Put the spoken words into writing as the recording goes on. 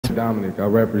Dominic. I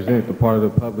represent the part of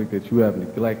the public that you have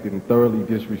neglected and thoroughly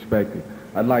disrespected.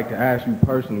 I'd like to ask you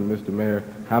personally, Mr. Mayor,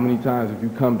 how many times have you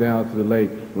come down to the lake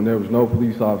when there was no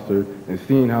police officer and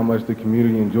seen how much the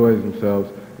community enjoys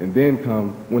themselves, and then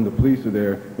come when the police are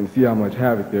there and see how much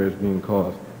havoc there is being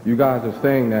caused? You guys are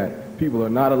saying that people are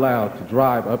not allowed to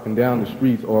drive up and down the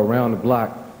streets or around the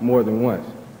block more than once.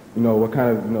 You know, what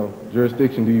kind of,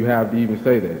 jurisdiction do you have to even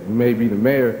say that? You may be the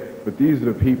mayor, but these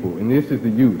are the people, and this is the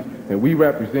youth, and we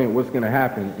represent what's going to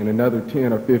happen in another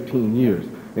 10 or 15 years.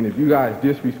 And if you guys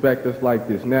disrespect us like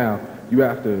this now, you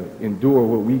have to endure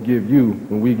what we give you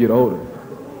when we get older.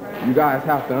 You guys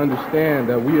have to understand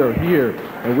that we are here,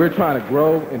 and we're trying to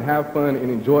grow and have fun and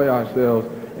enjoy ourselves,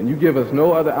 and you give us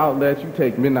no other outlets. You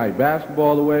take midnight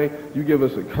basketball away, you give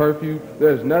us a curfew.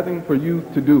 There's nothing for you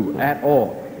to do at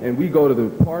all. And we go to the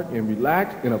park and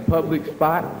relax in a public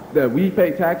spot that we pay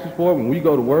taxes for when we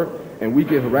go to work, and we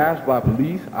get harassed by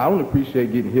police. I don't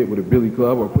appreciate getting hit with a billy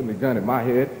club or putting a gun in my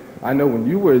head. I know when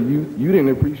you were a youth, you didn't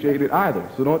appreciate it either.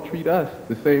 So don't treat us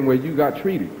the same way you got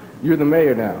treated. You're the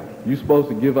mayor now. You're supposed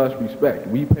to give us respect.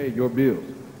 We pay your bills.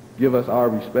 Give us our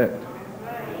respect.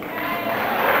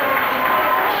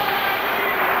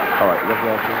 All right, let's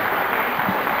go.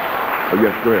 Oh,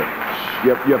 yes, go ahead.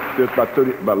 Yep, there's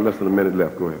about less than a minute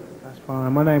left. Go ahead. That's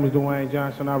fine. My name is Dwayne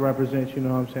Johnson. I represent,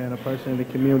 a person in the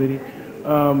community.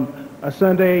 A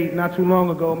Sunday not too long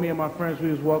ago, me and my friends,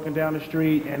 we was walking down the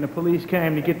street, and the police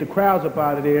came to get the crowds up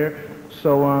out of there.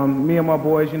 So me and my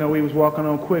boys, we was walking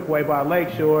on Quickway by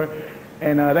Lakeshore,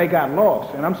 and they got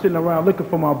lost. And I'm sitting around looking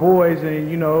for my boys, and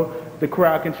the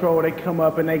crowd control, they come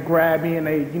up and they grab me, and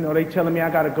they telling me I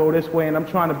gotta go this way, and I'm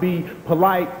trying to be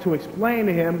polite to explain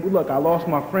to him, look, I lost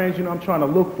my friends, I'm trying to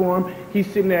look for him. He's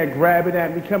sitting there grabbing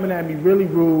at me, coming at me really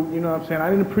rude, I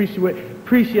didn't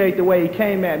appreciate the way he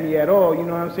came at me at all,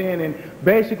 and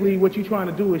basically what you're trying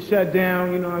to do is shut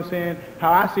down,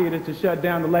 how I see it is to shut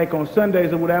down the lake on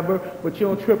Sundays or whatever, but you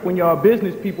don't trip when y'all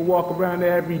business people walk around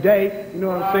there every day,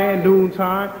 noon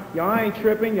time. Y'all ain't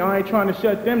tripping, y'all ain't trying to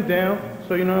shut them down.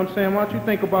 So, why don't you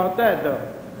think about that, though?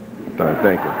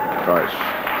 Thank you. All right.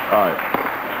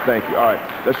 Thank you. All right.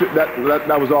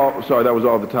 That was all. Sorry, that was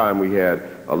all the time we had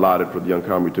allotted for the Young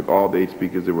Comrades. We took all the 8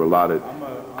 speakers that were allotted.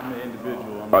 I'm an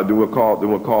individual. Then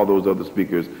we'll call those other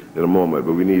speakers in a moment.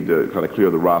 But we need to kind of clear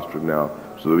the roster now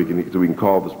so that we can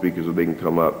call the speakers so they can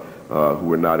come up who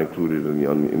were not included in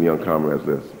the Young Comrades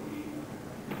list.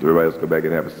 So everybody else go back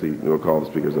and have a seat, and we'll call the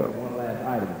speakers up. One last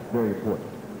item, very important.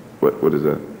 What is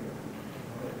that?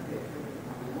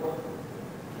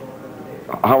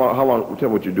 How long, tell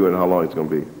me what you're doing and how long it's going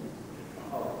to be.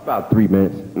 About 3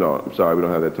 minutes. No, I'm sorry, we don't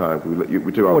have that time.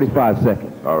 We took 45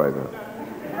 seconds. All right, then.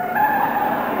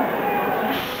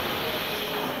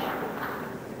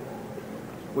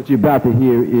 What you're about to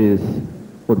hear is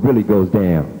what really goes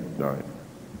down. All right.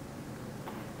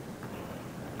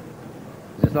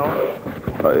 Is this on?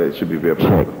 It should be there.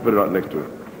 Put it out next to it.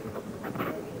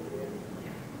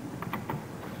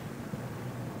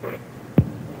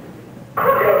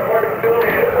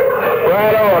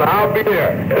 Right on, I'll be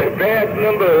there. Advance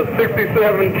number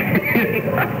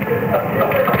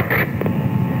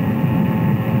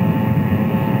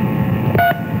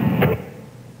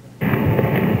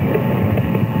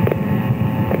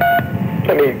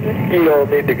You all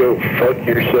need to go fuck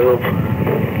yourself.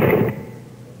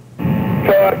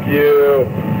 Fuck you.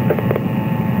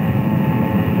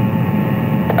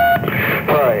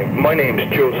 Hi, my name's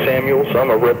Joe Samuels. I'm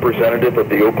a representative of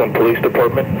the Oakland Police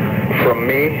Department. From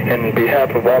me, and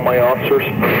behalf of all my officers,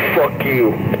 fuck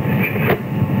you.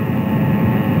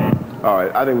 All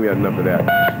right, I think we had enough of that.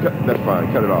 That's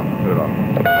fine. Cut it off. Cut it off.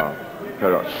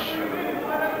 Cut it off. Shh.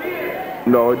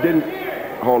 No, it didn't.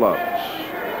 Hold up.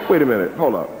 Shh. Wait a minute.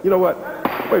 Hold up. You know what?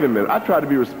 Wait a minute. I tried to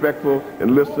be respectful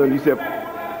and listen. You said,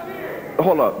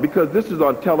 hold up, because this is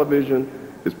on television.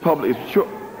 It's public. It's sure.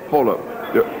 Hold up.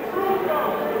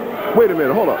 Wait a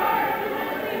minute. Hold up.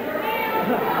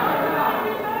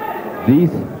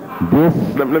 This is the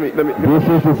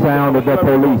sound of the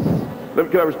police.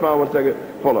 Can I respond 1 second?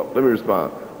 Hold up, let me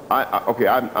respond.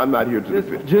 I'm not here to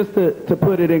defend. Just to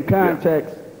put it in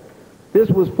context, this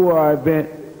was for our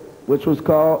event, which was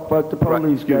called Fuck the Police.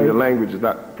 Right. Excuse me, the language is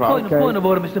not proper. Point of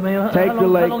order, Mr. Mayor. Take the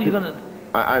lake. How long are you going to...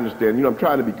 I understand. I'm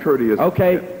trying to be courteous.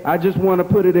 Okay, yeah. I just want to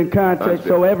put it in context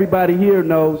so everybody here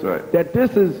knows that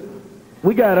this is,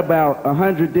 we got about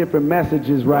 100 different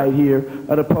messages right here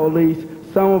of the police.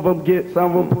 Some of them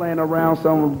playing around,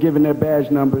 some of them giving their badge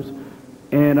numbers,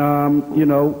 and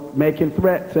making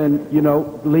threats, and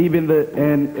leaving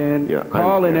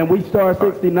calling, and we star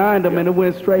 69 them, and it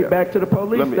went straight back to the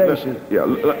police station.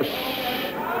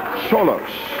 Hold up.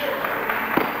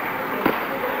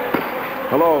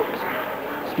 Hello?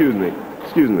 Excuse me.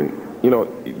 Excuse me. You know,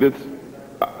 this,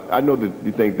 I know that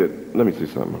you think that, let me say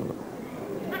something.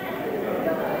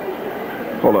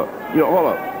 Hold up. You know, hold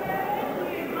up.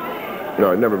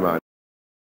 No, never mind.